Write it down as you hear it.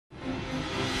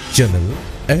Channel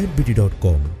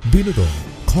 @bt.com বিনোদন,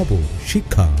 খবর,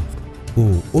 শিক্ষা ও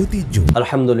ঐতিহ্য।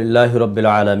 আলহামদুলিল্লাহি রাব্বিল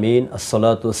আলামিন,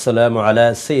 আসসালাতু ওয়াসসালামু আলা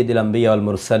সাইয়্যিদিল আমবিয়া ওয়াল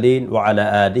মুরসালিন ওয়া আলা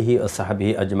আলিহি ওয়া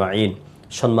সাহবিহি আজমাইন।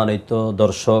 সম্মানিত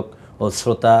দর্শক ও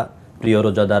শ্রোতা, প্রিয়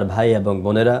রোজাদার ভাই এবং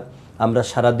বোনেরা, আমরা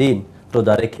সারাদিন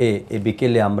রোজা রেখে এই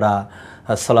বিকেলে আমরা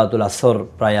সালাতুল আসর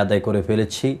প্রায় আদায় করে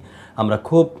ফেলেছি। আমরা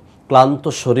খুব ক্লান্ত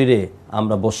শরীরে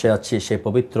আমরা বসে আছি সেই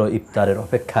পবিত্র ইফতারের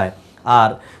অপেক্ষায়।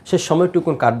 আর সে সময়টুকু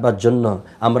কাটবার জন্য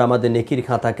আমরা আমাদের নেকির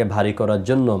খাতাকে ভারী করার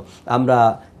জন্য আমরা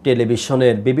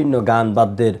টেলিভিশনের বিভিন্ন গান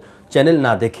বাদ্যের চ্যানেল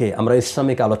না দেখে আমরা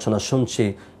ইসলামিক আলোচনা শুনছি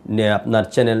আপনার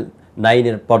চ্যানেল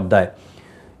 9-এর পর্দায়।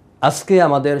 আজকে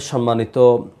আমাদের সম্মানিত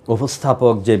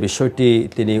উপস্থাপক যে বিষয়টি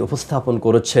তিনি উপস্থাপন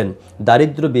করেছেন,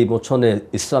 দারিদ্র্য বিমোচনে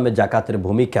ইসলামের জাকাতের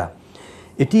ভূমিকা,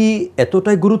 এটি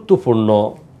এতটাই গুরুত্বপূর্ণ,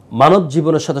 মানব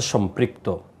জীবনের সাথে সম্পৃক্ত।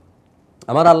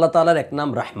 আমার আল্লাহ তাআলার এক নাম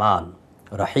রহমান,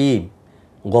 রাহিম,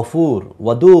 গফুর,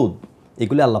 ওয়াদুদ,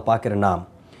 এগুলি আল্লাহ পাকের নাম।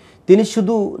 তিনি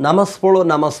শুধু নামাজ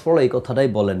পড়ো এই কথাটাই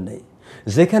বলেন নাই।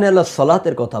 যেখানে আল্লাহ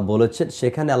সলাতের কথা বলেছেন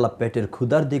সেখানে আল্লাহ পেটের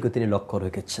ক্ষুধার দিকে তিনি লক্ষ্য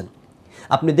রেখেছেন।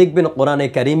 আপনি দেখবেন কোরআনে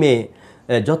কারিমে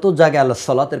যত জায়গায় আল্লাহ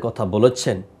সলাতের কথা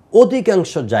বলেছেন,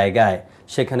 অধিকাংশ জায়গায়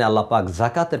সেখানে আল্লাহ পাক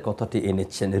যাকাতের কথাটি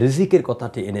এনেছেন, রিজিকের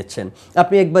কথাটি এনেছেন।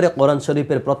 আপনি একবারে কোরআন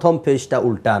শরীফের প্রথম পেজটা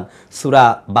উল্টান, সূরা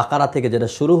বাকারা থেকে যেটা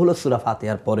শুরু হলো সূরা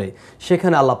ফাতিহার পরে,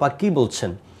 সেখানে আল্লাহ পাক কি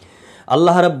বলছেন?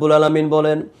 আল্লাহ রাব্বুল আলামিন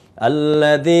বলেন,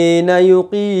 আল্লাযীনা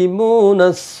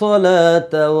ইউকিমুনাস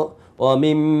সালাতা ওয়া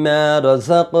মিম্মা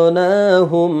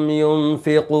রাযাকনাহুম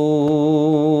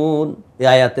ইউনফিকুন। এই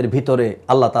আয়াতের ভিতরে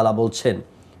আল্লাহ তাআলা বলছেন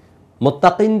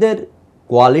মুত্তাকিনদের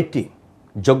কোয়ালিটি,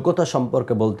 যোগ্যতা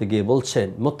সম্পর্কে বলতে গিয়ে বলছেন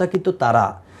মুত্তাকি তো তারা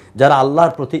যারা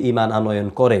আল্লাহর প্রতি ঈমান আনয়ন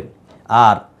করে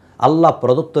আর আল্লাহ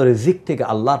প্রদত্ত রিজিক থেকে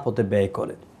আল্লাহর পথে ব্যয়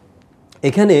করে।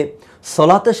 এখানে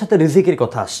সলাতের সাথে রিজিকের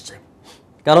কথা আসছে,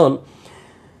 কারণ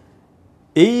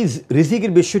এই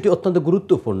রিজিকের বিষয়টি অত্যন্ত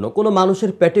গুরুত্বপূর্ণ। কোনো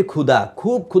মানুষের পেটে ক্ষুধা,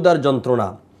 খুব ক্ষুধার যন্ত্রণা,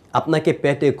 আপনাকে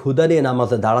পেটে ক্ষুধা নিয়ে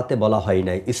নামাজে দাঁড়াতে বলা হয়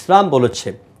নাই। ইসলাম বলেছে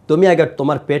তুমি আগে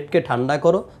তোমার পেটকে ঠান্ডা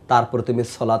করো, তারপর তুমি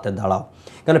সলাতে দাঁড়াও।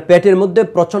 কারণ পেটের মধ্যে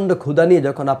প্রচণ্ড ক্ষুধা নিয়ে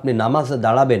যখন আপনি নামাজে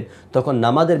দাঁড়াবেন তখন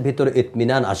নামাজের ভিতরে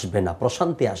ইতমিনান আসবে না,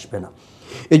 প্রশান্তি আসবে না।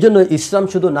 এই জন্য ইসলাম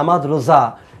শুধু নামাজ রোজা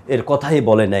এর কথাই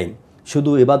বলে নাই,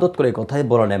 শুধু ইবাদত করে কথাই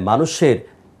বলে নাই, মানুষের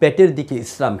পেটের দিকে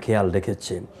ইসলাম খেয়াল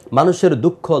রেখেছে, মানুষের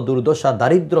দুঃখ দুর্দশা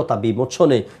দারিদ্রতা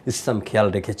বিমোচনে ইসলাম খেয়াল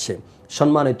রেখেছে।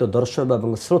 সম্মানিত দর্শক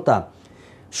এবং শ্রোতা,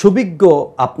 সুবিজ্ঞ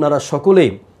আপনারা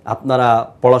সকলেই, আপনারা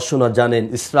পড়াশোনা জানেন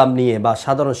ইসলাম নিয়ে বা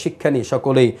সাধারণ শিক্ষা নিয়ে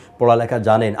সকলেই পড়ালেখা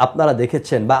জানেন। আপনারা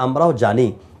দেখেছেন বা আমরাও জানি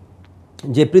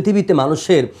যে পৃথিবীতে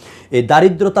মানুষের এই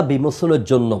দারিদ্রতা বিমোচনের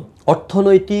জন্য,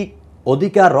 অর্থনৈতিক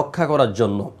অধিকার রক্ষা করার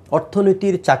জন্য,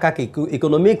 অর্থনীতির চাকাকে,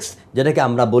 ইকোনমিক্স যেটাকে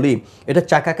আমরা বলি, এটা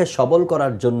চাকাকে সবল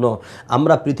করার জন্য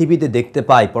আমরা পৃথিবীতে দেখতে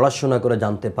পাই, পড়াশোনা করে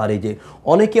জানতে পারি যে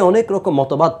অনেকে অনেক রকম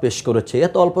মতবাদ পেশ করেছে।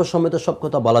 এত অল্প সময়ে তো সব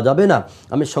কথা বলা যাবে না,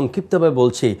 আমি সংক্ষিপ্তভাবে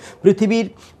বলছি। পৃথিবীর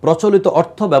প্রচলিত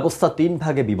অর্থ ব্যবস্থা 3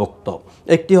 ভাগে বিভক্ত।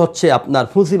 একটি হচ্ছে আপনার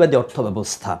পুঁজিবাদী অর্থ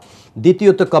ব্যবস্থা,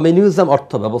 দ্বিতীয়ত কমিউনিজম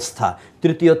অর্থ ব্যবস্থা,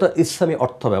 তৃতীয়ত ইসলামী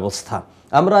অর্থ ব্যবস্থা।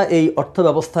 আমরা এই অর্থ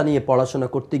ব্যবস্থা নিয়ে পড়াশোনা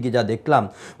করতে গিয়ে যা দেখলাম,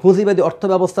 পুঁজিবাদী অর্থ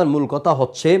ব্যবস্থার মূল কথা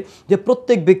হচ্ছে যে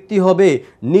প্রত্যেক ব্যক্তি হবে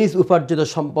নিজ উপার্জিত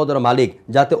সম্পদের মালিক,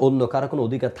 যাতে অন্য কারো কোনো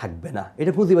অধিকার থাকবে না।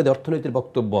 এটা পুঁজিবাদী অর্থনীতির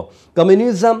বক্তব্য।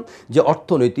 কমিউনিজম যে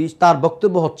অর্থনীতি, তার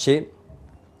বক্তব্য হচ্ছে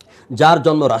যার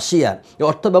জন্ম রাশিয়ার, এই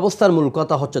অর্থ ব্যবস্থার মূল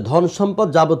কথা হচ্ছে ধন সম্পদ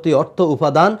যাবতীয় অর্থ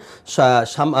উপাদান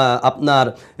আপনার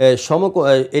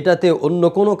এটাতে অন্য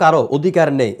কোনো কারো অধিকার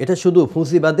নেই। এটা শুধু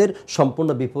পুঁজিবাদের সম্পূর্ণ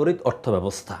বিপরীত অর্থ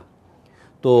ব্যবস্থা।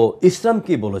 তো ইসলাম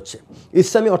কি বলেছে?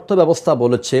 ইসলামী অর্থ ব্যবস্থা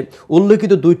বলেছে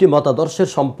উল্লেখিত 2টি মতাদর্শের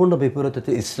সম্পূর্ণ বিপরীত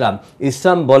হচ্ছে ইসলাম।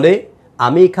 ইসলাম বলে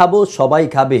আমি খাবো, সবাই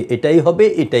খাবে, এটাই হবে,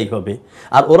 এটাই হবে।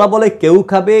 আর ওরা বলে কেউ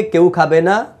খাবে, কেউ খাবে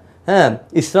না। হ্যাঁ,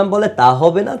 ইসলাম বলে তা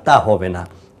হবে না, তা হবে না।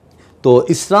 তো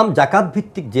ইসলাম জাকাত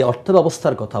ভিত্তিক যে অর্থ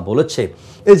ব্যবস্থার কথা বলেছে,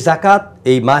 এই জাকাত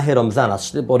এই মাহে রমজান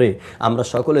আসলে পরে আমরা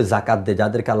সকলে জাকাত দিই,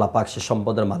 যাদেরকে আল্লাহ পাক সে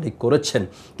সম্পদের মালিক করেছেন।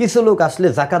 কিছু লোক আসলে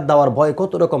জাকাত দেওয়ার ভয়ে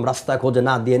কত রকম রাস্তা খোঁজে,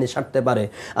 না দিয়ে নিয়ে সারতে পারে।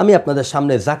 আমি আপনাদের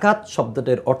সামনে জাকাত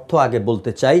শব্দটির অর্থ আগে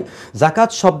বলতে চাই। জাকাত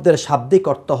শব্দের শাব্দিক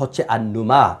অর্থ হচ্ছে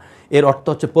আন্নুমা, এর অর্থ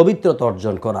হচ্ছে পবিত্রতা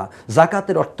অর্জন করা।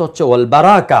 জাকাতের অর্থ হচ্ছে ওয়াল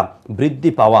বারাকা,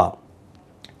 বৃদ্ধি পাওয়া।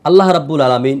 আল্লাহ রাব্বুল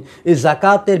আলামিন এই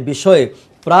জাকাতের বিষয়ে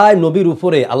প্রায় নবীর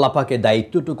উপরে আল্লাহ পাকে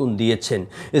দায়িত্বটুকুন দিয়েছেন।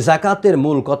 এই জাকাতের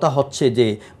মূল কথা হচ্ছে যে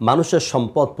মানুষের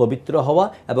সম্পদ পবিত্র হওয়া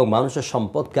এবং মানুষের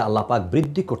সম্পদকে আল্লাহ পাক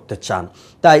বৃদ্ধি করতে চান।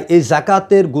 তাই এই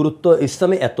জাকাতের গুরুত্ব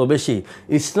ইসলামে এত বেশি।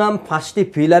 ইসলাম 5টি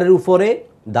পিলারের উপরে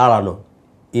দাঁড়ানো: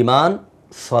 ঈমান,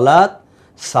 সালাত,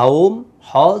 সাওম,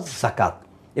 হজ, জাকাত।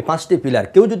 এই 5টি পিলার।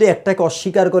 কেউ যদি একটাকে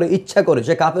অস্বীকার করে, ইচ্ছা করে,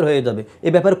 সে কাফের হয়ে যাবে, এ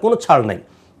ব্যাপারে কোনো ছাড় নাই।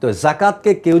 তো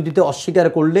জাকাতকে কেউ দিতে অস্বীকার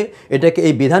করলে এটাকে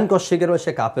এই বিধানকে অস্বীকার করে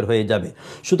সে কাফের হয়ে যাবে।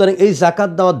 সুতরাং এই জাকাত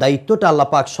দেওয়ার দায়িত্বটা আল্লাহ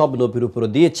পাক সব নবীর উপরে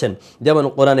দিয়েছেন। যেমন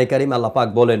কোরআনে কারীম আল্লাহ পাক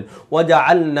বলেন,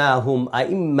 ওয়াজআলনাহুম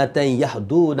আইম্মাতান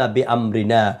ইয়াহদুনা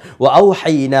বিআমরিনা ওয়া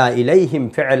আওহাইনা ইলাইহিম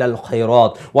ফি'লাল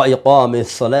খায়রাত ওয়া ইকামিস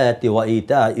সালাতি ওয়া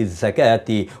ইতাইজ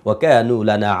যাকাতি ওয়া কানু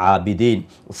লানা আবিদিন।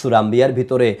 সূরা আম্বিয়ার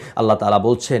ভিতরে আল্লাহ তাআলা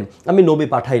বলছেন, আমি নবী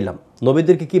পাঠাইলাম,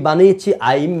 নবীদেরকে কি বানিয়েছি?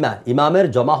 আইম্মা। ইমামের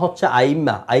জমা হচ্ছে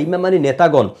আইম্মা। আইম্মা মানে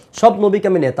নেতাগণ। সব নবীকে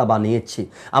আমি নেতা বানিয়েছি।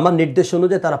 আমার নির্দেশ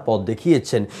অনুযায়ী তারা পথ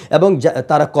দেখিয়েছেন এবং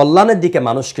তারা কল্যাণের দিকে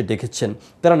মানুষকে ডেকেছেন।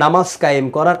 তারা নামাজ কায়েম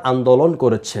করার আন্দোলন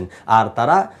করেছেন, আর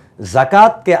তারা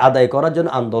জাকাতকে আদায় করার জন্য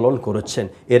আন্দোলন করেছেন।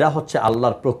 এরা হচ্ছে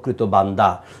আল্লাহর প্রকৃত বান্দা।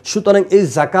 সুতরাং এই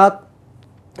জাকাত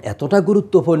এতটা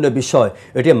গুরুত্বপূর্ণ বিষয়,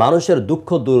 এটি মানুষের দুঃখ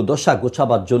দুর্দশা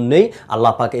গোছাবার জন্যেই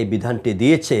আল্লাহ পাক এই বিধানটি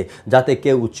দিয়েছে, যাতে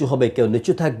কেউ উঁচু হবে কেউ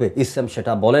নিচু থাকবে। ইসলাম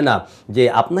সেটা বলে না যে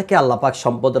আপনাকে আল্লাহ পাক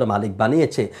সম্পদের মালিক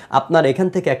বানিয়েছে, আপনার এখান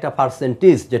থেকে একটা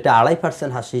পার্সেন্টেজ যেটা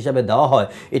 2.5% হাসি হিসাবে দেওয়া হয়,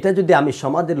 এটা যদি আমি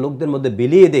সমাজের লোকদের মধ্যে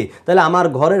বিলিয়ে দিই, তাহলে আমার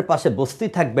ঘরের পাশে বস্তি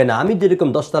থাকবে না। আমি যেরকম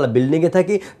 10তলা বিল্ডিংয়ে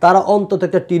থাকি, তারা অন্তত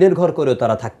একটা টিনের ঘর করেও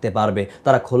তারা থাকতে পারবে,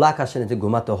 তারা খোলা আকাশে নিচে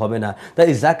ঘুমাতে হবে না। তাই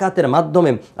এই জাকাতের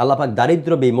মাধ্যমে আল্লাহ পাক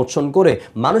দারিদ্র্য বিমোচন করে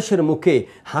মানুষের মুখে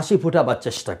হাসি ফোটাবার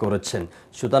চেষ্টা করেছেন।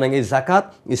 সুতরাং এই জাকাত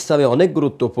ইসলামে অনেক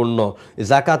গুরুত্বপূর্ণ।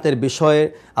 জাকাতের বিষয়ে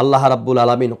আল্লাহ রাব্বুল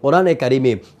আলামিন কোরআনে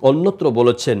কারিমে অন্যত্র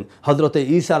বলেছেন, হযরতে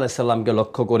ঈসা আলাইহিস সালামকে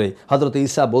লক্ষ্য করে হযরতে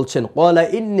ঈসা বলছেন, ক্বালা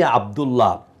ইন্নী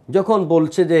আব্দুল্লাহ। যখন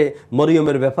বলছে যে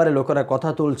মরিয়মের ব্যাপারে লোকেরা কথা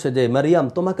তুলছে যে মারিয়াম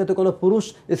তোমাকে তো কোনো পুরুষ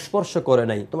স্পর্শ করে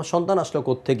নাই, তোমার সন্তান আসলো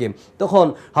কোত্থেকে, তখন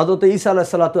হযরত ঈসা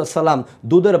আলাইহিস সালাম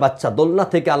দুধের বাচ্চা দোলনা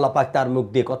থেকে আল্লাহ পাক তার মুখ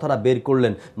দিয়ে কথাটা বের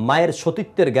করলেন, মায়ের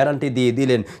সতীত্বের গ্যারান্টি দিয়ে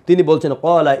দিলেন। তিনি বলছেন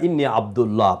ক্বালা ইন্নী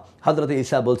আব্দুল্লাহ। হযরত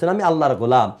ঈসা বলছেন আমি আল্লাহর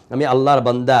গোলাম, আমি আল্লাহর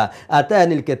বান্দা।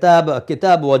 আতানিল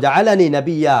কিতাব ওয়া জাআলানি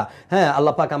নাবিয়্যা। হ্যাঁ,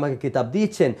 আল্লাহ পাক আমাকে কিতাব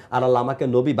দিয়েছেন আর আল্লাহ আমাকে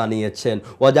নবী বানিয়েছেন।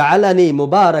 ওয়া জাআলানি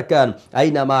মুবারাকান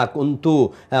আইনামা কুনতু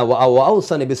ওয়া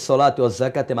আওসানি বিস সালাতি ওয়াজ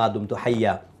যাকাতি মা দুমতু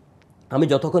হাইয়া। আমি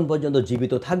যতক্ষণ পর্যন্ত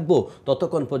জীবিত থাকবো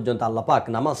ততক্ষণ পর্যন্ত আল্লাহ পাক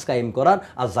নামাজ কায়েম করার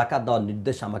আর জাকাত দেওয়ার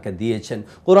নির্দেশ আমাকে দিয়েছেন।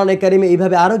 কোরআনে কারিমে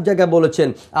এইভাবে আরেক জায়গায় বলেছেন,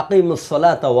 আকিমুস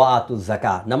সালাতা ওয়া আতুজ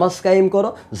যাকাত। নামাজ কায়েম করো,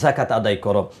 জাকাত আদায়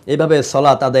করো। এইভাবে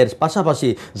সালাত আদায়ের পাশাপাশি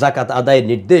জাকাত আদায়ের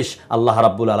নির্দেশ আল্লাহ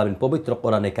রাব্বুল আলামিন পবিত্র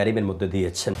কোরআনে কারিমের মধ্যে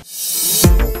দিয়েছেন।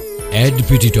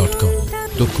 adbd.com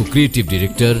দক্ষ ক্রিয়েটিভ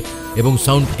ডিরেক্টর এবং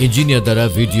সাউন্ড ইঞ্জিনিয়ার দ্বারা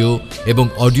ভিডিও এবং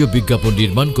অডিও বিজ্ঞাপন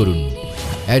নির্মাণ করুন।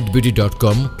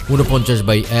 adbd.com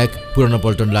 49/1 পুরানা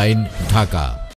পল্টন লাইন, ঢাকা।